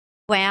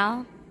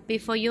Well,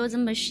 before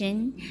using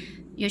machine,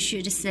 you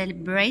should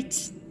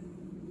calibrate,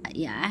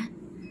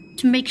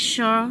 to make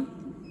sure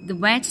the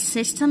weight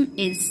system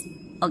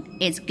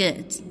is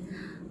good.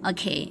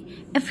 Okay,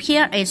 if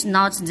here is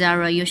not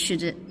 0, you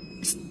should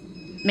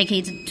make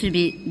it to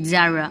be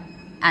 0,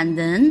 and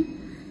then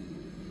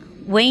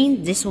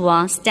when this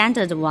one,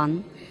 standard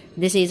one,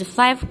 this is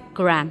 5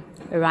 gram,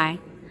 right?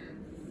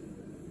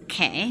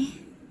 Okay,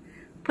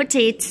 put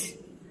it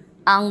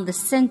on the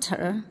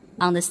center,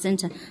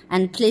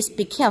 and please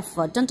be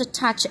careful, don't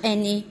touch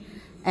any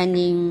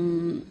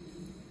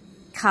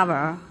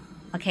cover.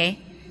 Okay,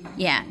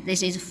 yeah,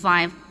 this is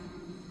 5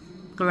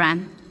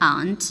 gram,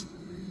 and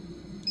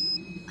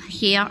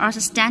here also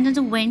standard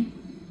weight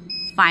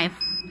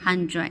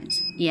 500.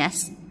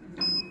 Yes,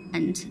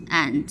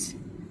 and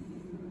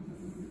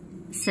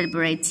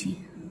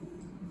celebrating.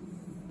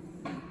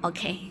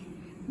 Okay,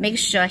 make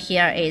sure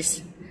here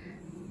is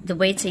the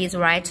weight is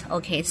right.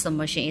 Okay, so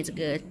machine is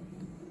good.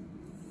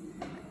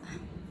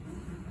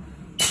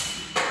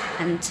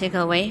 And take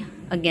away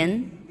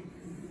again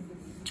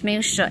to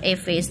make sure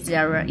if it's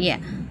 0. Yeah,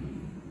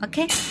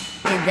 okay,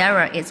 if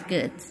 0 is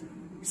good.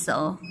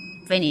 So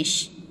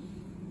finish.